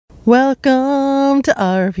Welcome to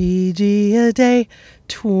RPGaDAY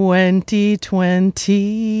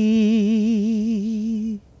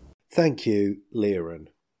 2020. Thank you, Liren.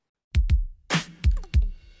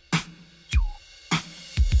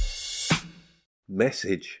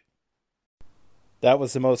 Message. That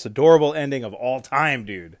was the most adorable ending of all time,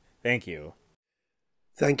 dude. Thank you.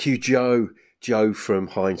 Thank you, Joe. Joe from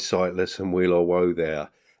Hindsightless and Wheel or Woe there.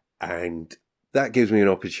 And that gives me an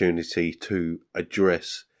opportunity to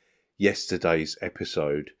address yesterday's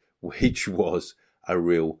episode, which was a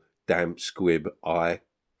real damp squib. I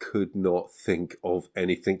could not think of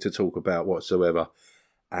anything to talk about whatsoever.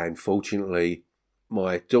 And fortunately,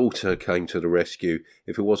 my daughter came to the rescue.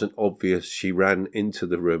 If it wasn't obvious, she ran into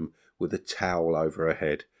the room with a towel over her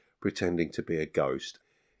head, pretending to be a ghost.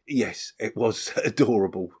 Yes, it was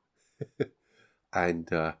adorable. And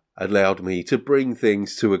allowed me to bring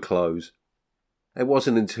things to a close. It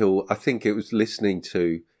wasn't until I think it was listening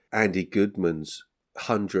to Andy Goodman's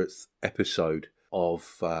 100th episode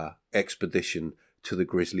of Expedition to the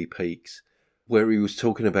Grizzly Peaks, where he was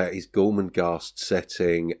talking about his Gormenghast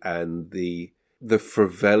setting and the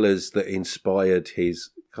favelas that inspired his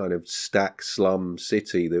kind of stack slum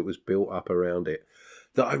city that was built up around it,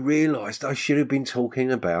 that I realised I should have been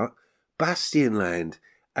talking about Bastionland.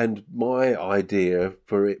 And my idea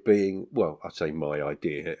for it being, well, I say my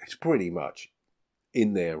idea, it's pretty much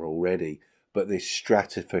in there already, but this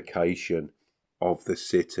stratification of the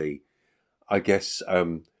city, I guess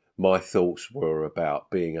my thoughts were about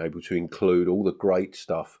being able to include all the great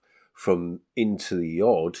stuff from Into the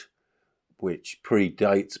Odd, which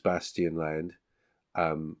predates Bastionland,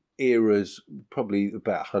 eras probably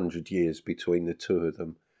about 100 years between the two of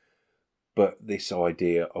them, but this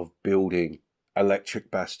idea of building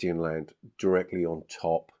Electric Bastionland directly on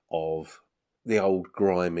top of the old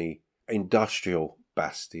grimy industrial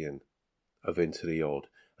bastion of Into the Odd,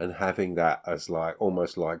 and having that as like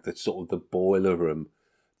almost like the sort of the boiler room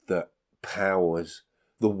that powers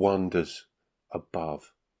the wonders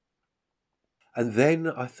above. And then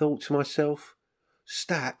I thought to myself,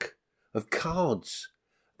 stack of cards.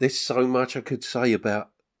 There's so much I could say about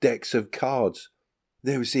decks of cards.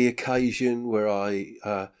 There was the occasion where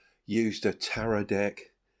I used a tarot deck.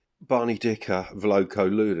 Barney Dicker,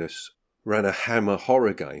 Vloco Ludus, ran a Hammer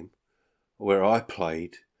horror game where I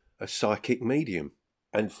played a psychic medium.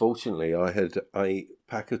 And fortunately, I had a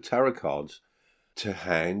pack of tarot cards to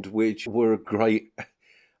hand, which were a great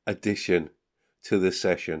addition to the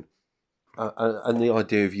session. And the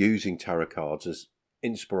idea of using tarot cards as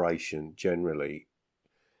inspiration generally.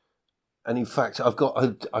 And in fact, I've got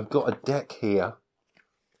a deck here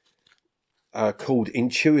called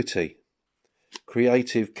Intuity,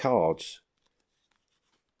 Creative Cards.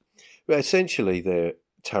 Well, essentially, they're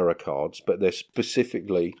tarot cards, but they're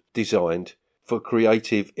specifically designed for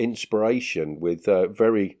creative inspiration with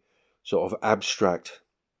very sort of abstract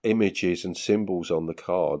images and symbols on the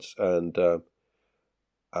cards. And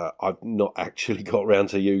I've not actually got around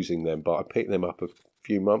to using them, but I picked them up a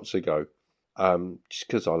few months ago just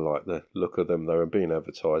because I like the look of them. They were being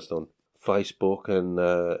advertised on Facebook, and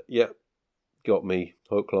got me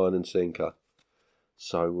hook, line and sinker.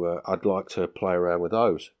 So I'd like to play around with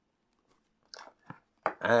those.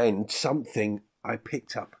 And something I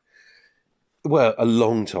picked up, well, a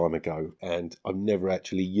long time ago, and I've never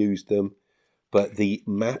actually used them, but the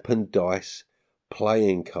Map and Dice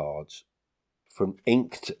playing cards from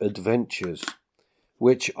Inked Adventures,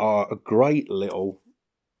 which are a great little,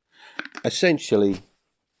 essentially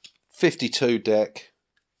 52 deck.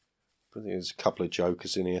 I think there's a couple of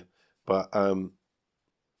jokers in here. But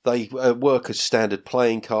they work as standard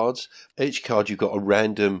playing cards. Each card you've got a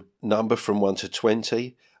random number from 1 to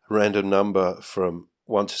 20, a random number from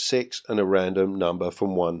 1 to 6, and a random number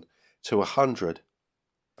from 1 to 100.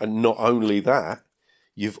 And not only that,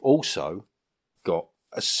 you've also got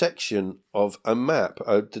a section of a map,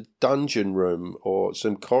 a dungeon room, or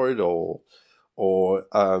some corridor, or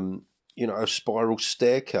a spiral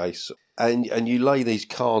staircase, and you lay these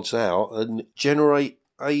cards out and generate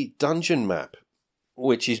a dungeon map,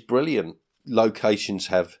 which is brilliant. Locations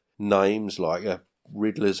have names like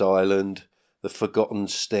Riddler's Island, the Forgotten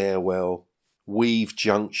Stairwell, Weave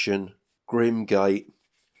Junction, Grimgate.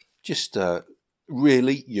 Just a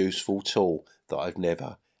really useful tool that I've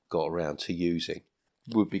never got around to using.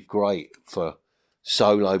 Would be great for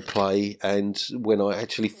solo play and when I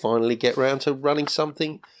actually finally get around to running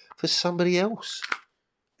something for somebody else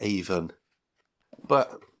even.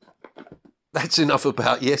 But that's enough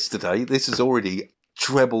about yesterday. This is already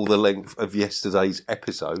treble the length of yesterday's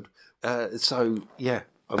episode. So, yeah,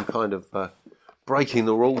 I'm kind of breaking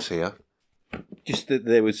the rules here. Just that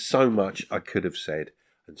there was so much I could have said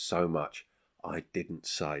and so much I didn't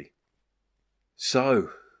say.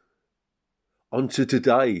 So, on to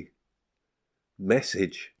today.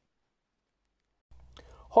 Message.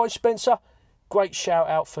 Hi Spencer, great shout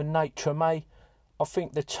out for Nate Tremay. I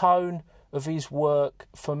think the tone of his work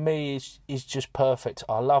for me is just perfect.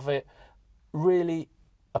 I love it. Really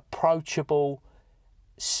approachable,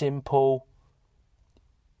 simple.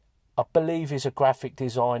 I believe he's a graphic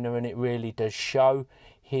designer and it really does show.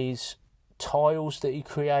 His tiles that he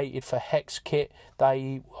created for Hex Kit,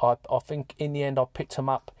 I think in the end I picked them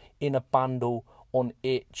up in a bundle on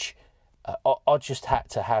Itch. I just had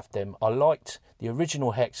to have them. I liked the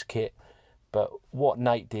original Hex Kit, but what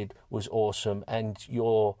Nate did was awesome. And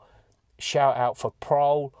your shout out for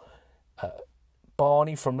Prole,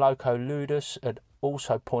 Barney from Loco Ludus had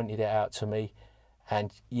also pointed it out to me.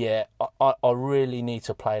 And yeah, I really need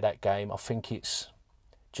to play that game. I think it's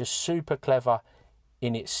just super clever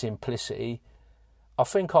in its simplicity. I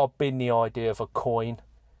think I'll bin the idea of a coin,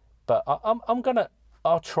 but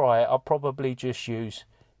I'll try it. I'll probably just use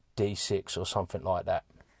D6 or something like that.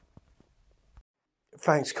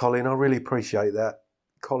 Thanks, Colin. I really appreciate that.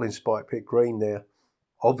 Colin Spike Pit Green there.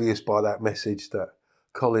 Obvious by that message that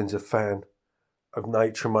Colin's a fan of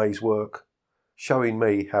Nate Tremay's work, showing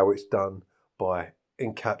me how it's done by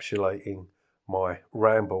encapsulating my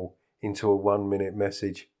ramble into a 1-minute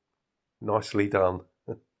message. Nicely done.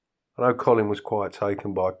 I know Colin was quite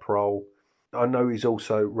taken by Prole. I know he's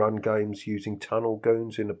also run games using Tunnel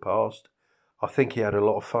Goons in the past. I think he had a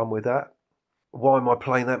lot of fun with that. Why am I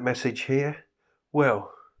playing that message here?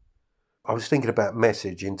 Well, I was thinking about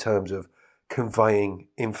message in terms of conveying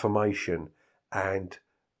information, and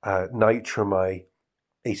Nate Tremay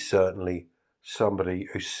is certainly somebody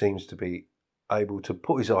who seems to be able to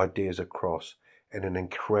put his ideas across in an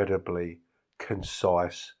incredibly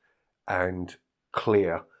concise and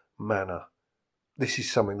clear manner. This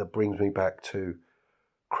is something that brings me back to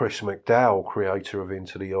Chris McDowell, creator of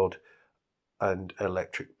Into the Odd and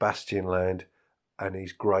Electric Bastionland, and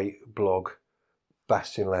his great blog,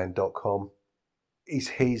 bastionland.com, is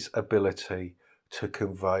his ability to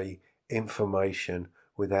convey information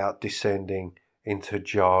without descending into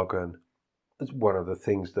jargon. It's one of the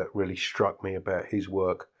things that really struck me about his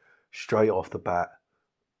work straight off the bat.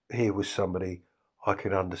 Here was somebody I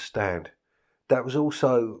could understand. That was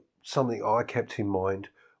also something I kept in mind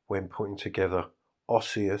when putting together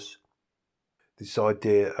Osseous, this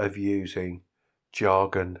idea of using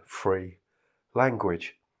jargon-free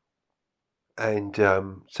language. And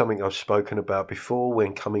something I've spoken about before,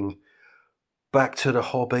 when coming back to the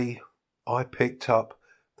hobby, I picked up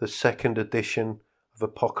the second edition of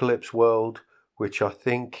Apocalypse World, which I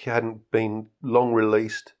think hadn't been long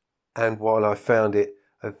released. And while I found it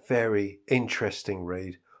a very interesting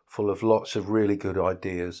read, full of lots of really good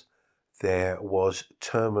ideas, there was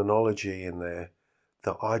terminology in there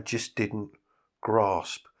that I just didn't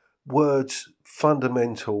grasp. Words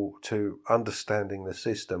fundamental to understanding the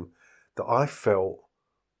system that I felt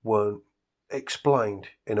weren't explained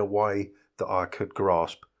in a way that I could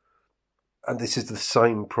grasp. And this is the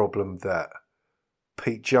same problem that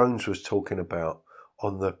Pete Jones was talking about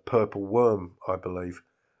on the Purple Worm, I believe,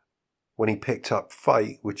 when he picked up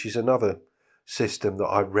Fate, which is another system that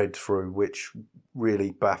I read through which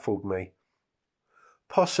really baffled me.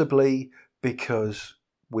 Possibly because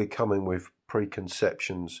we're coming with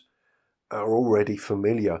preconceptions, are already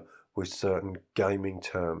familiar with certain gaming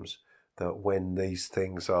terms, that when these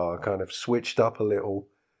things are kind of switched up a little,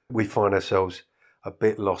 we find ourselves a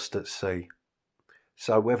bit lost at sea.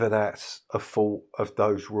 So whether that's a fault of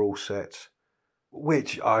those rule sets,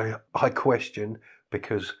 which I question,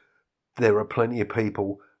 because there are plenty of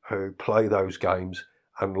people who play those games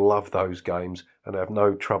and love those games and have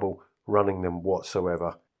no trouble running them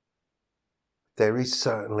whatsoever. There is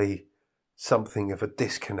certainly something of a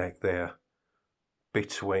disconnect there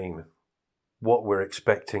between what we're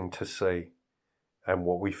expecting to see and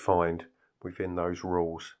what we find within those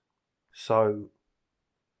rules. So,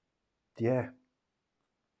 yeah,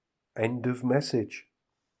 end of message.